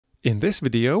In this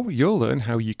video, you'll learn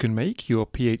how you can make your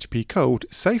PHP code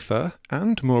safer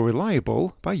and more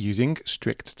reliable by using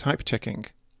strict type checking.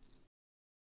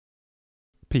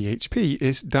 PHP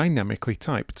is dynamically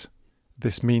typed.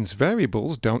 This means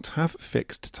variables don't have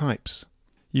fixed types.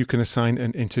 You can assign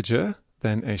an integer,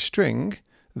 then a string,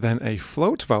 then a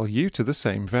float value to the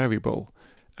same variable,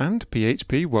 and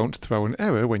PHP won't throw an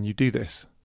error when you do this.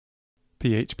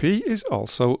 PHP is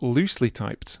also loosely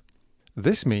typed.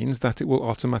 This means that it will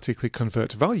automatically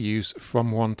convert values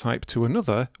from one type to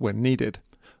another when needed,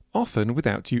 often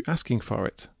without you asking for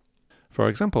it. For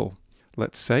example,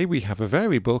 let's say we have a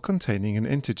variable containing an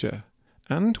integer,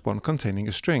 and one containing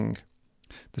a string.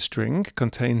 The string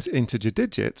contains integer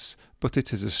digits, but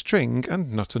it is a string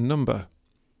and not a number.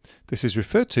 This is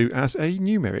referred to as a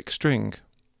numeric string.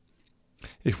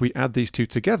 If we add these two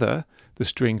together, the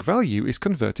string value is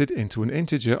converted into an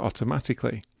integer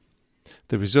automatically.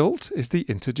 The result is the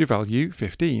integer value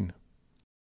 15.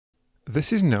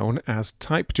 This is known as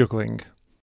type juggling.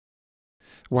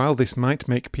 While this might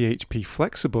make PHP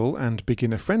flexible and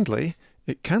beginner-friendly,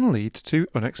 it can lead to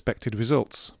unexpected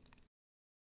results.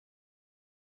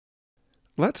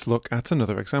 Let's look at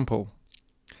another example.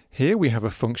 Here we have a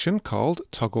function called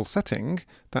toggleSetting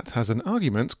that has an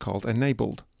argument called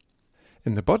enabled.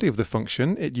 In the body of the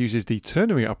function, it uses the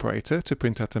ternary operator to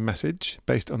print out a message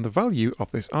based on the value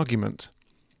of this argument.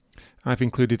 I've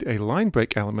included a line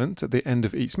break element at the end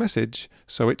of each message,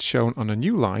 so it's shown on a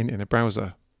new line in a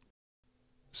browser.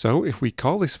 So if we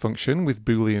call this function with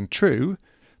boolean true,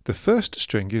 the first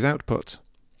string is output.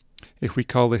 If we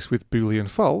call this with boolean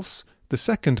false, the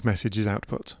second message is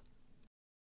output.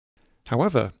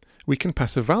 However, we can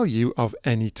pass a value of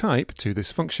any type to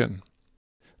this function.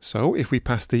 So if we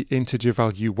pass the integer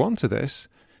value 1 to this,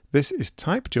 this is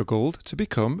type juggled to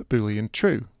become boolean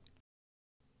true.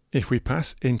 If we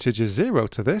pass integer 0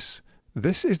 to this,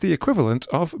 this is the equivalent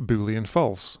of boolean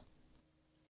false.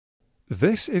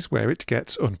 This is where it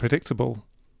gets unpredictable.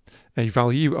 A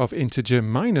value of integer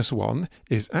 -1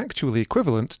 is actually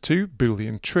equivalent to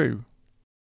boolean true.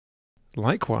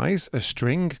 Likewise, a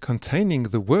string containing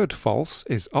the word false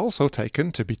is also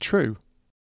taken to be true.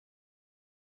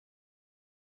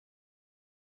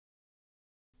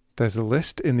 There's a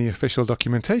list in the official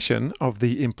documentation of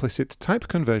the implicit type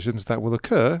conversions that will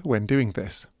occur when doing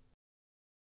this.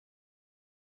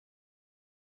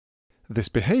 This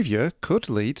behavior could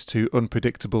lead to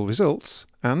unpredictable results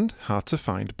and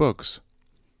hard-to-find bugs.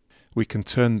 We can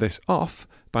turn this off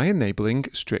by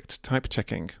enabling strict type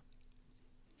checking.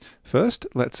 First,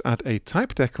 let's add a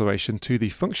type declaration to the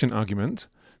function argument,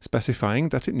 specifying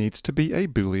that it needs to be a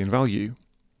boolean value.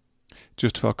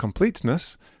 Just for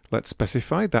completeness, let's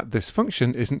specify that this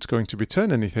function isn't going to return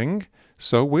anything,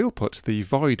 so we'll put the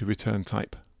void return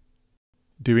type.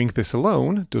 Doing this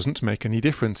alone doesn't make any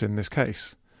difference in this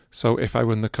case, so if I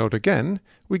run the code again,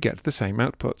 we get the same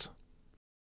output.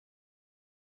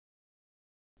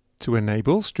 To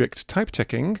enable strict type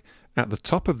checking, at the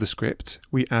top of the script,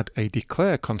 we add a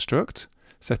declare construct,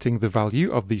 setting the value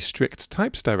of the strict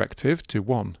types directive to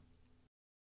 1.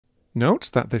 Note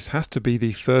that this has to be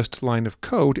the first line of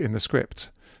code in the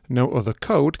script. No other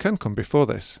code can come before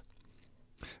this.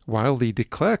 While the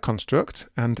declare construct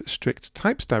and strict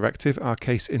types directive are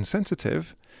case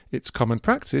insensitive, it's common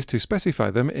practice to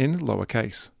specify them in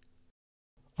lowercase.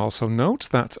 Also note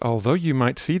that although you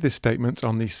might see this statement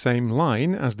on the same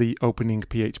line as the opening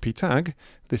PHP tag,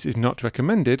 this is not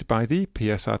recommended by the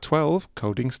PSR12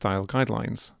 coding style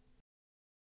guidelines.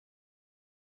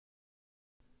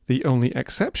 The only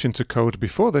exception to code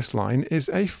before this line is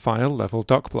a file-level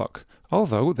doc block,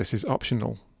 although this is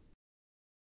optional.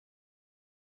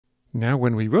 Now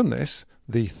when we run this,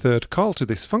 the third call to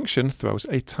this function throws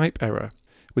a type error,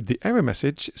 with the error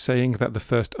message saying that the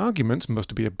first argument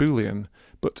must be a boolean,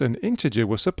 but an integer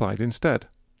was supplied instead.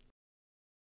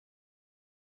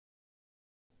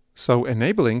 So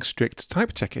enabling strict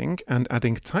type checking and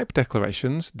adding type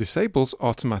declarations disables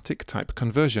automatic type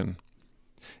conversion.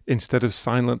 Instead of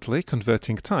silently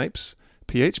converting types,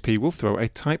 PHP will throw a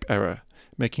type error,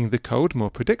 making the code more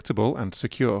predictable and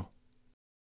secure.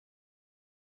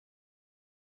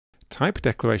 Type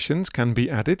declarations can be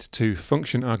added to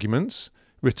function arguments,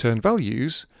 return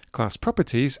values, class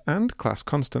properties, and class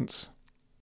constants.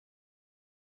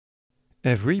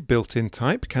 Every built-in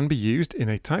type can be used in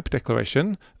a type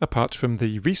declaration apart from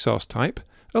the resource type,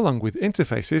 along with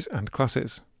interfaces and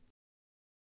classes.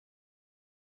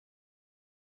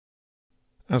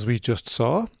 As we just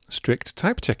saw, strict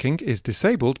type checking is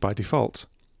disabled by default.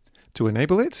 To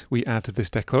enable it, we add this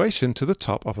declaration to the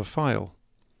top of a file.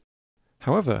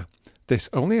 However, this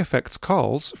only affects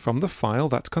calls from the file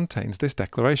that contains this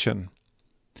declaration.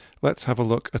 Let's have a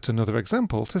look at another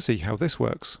example to see how this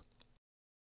works.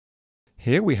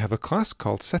 Here we have a class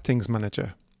called Settings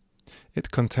Manager.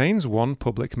 It contains one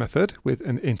public method with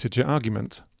an integer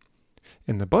argument.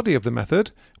 In the body of the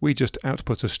method, we just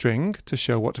output a string to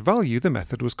show what value the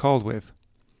method was called with.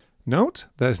 Note,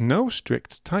 there's no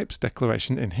strict types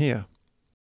declaration in here.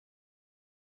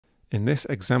 In this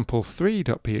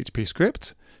example3.php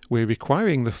script, we're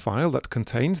requiring the file that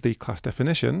contains the class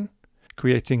definition,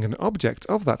 creating an object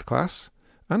of that class,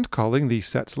 and calling the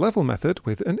setLevel method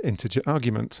with an integer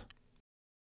argument.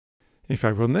 If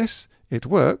I run this, it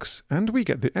works and we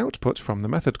get the output from the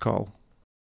method call.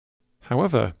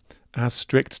 However, as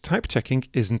strict type checking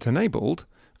isn't enabled,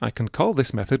 I can call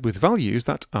this method with values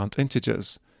that aren't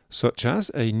integers, such as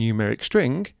a numeric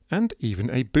string and even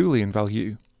a Boolean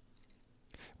value.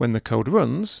 When the code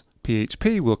runs,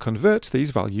 PHP will convert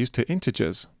these values to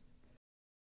integers.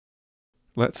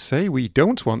 Let's say we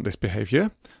don't want this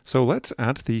behavior, so let's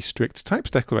add the strict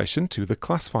types declaration to the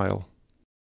class file.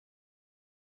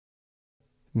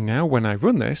 Now when I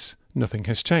run this, nothing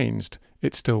has changed.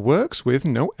 It still works with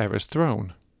no errors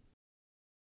thrown.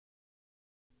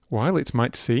 While it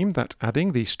might seem that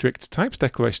adding the strict types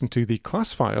declaration to the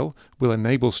class file will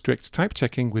enable strict type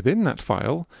checking within that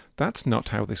file, that's not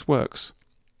how this works.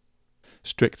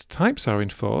 Strict types are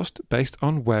enforced based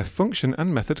on where function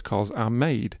and method calls are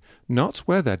made, not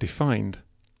where they're defined.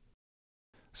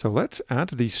 So let's add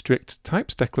the strict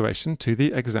types declaration to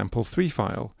the example3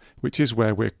 file, which is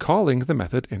where we're calling the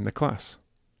method in the class.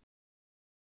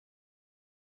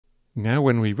 Now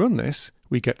when we run this,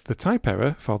 we get the type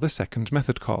error for the second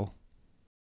method call.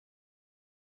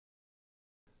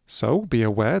 So be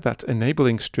aware that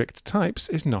enabling strict types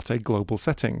is not a global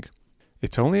setting.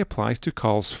 It only applies to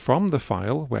calls from the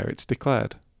file where it's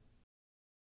declared.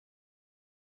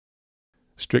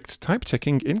 Strict type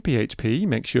checking in PHP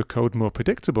makes your code more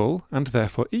predictable and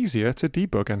therefore easier to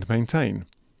debug and maintain.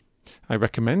 I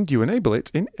recommend you enable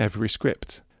it in every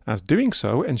script, as doing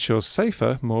so ensures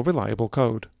safer, more reliable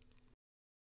code.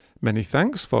 Many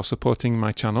thanks for supporting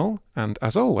my channel, and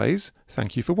as always,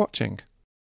 thank you for watching.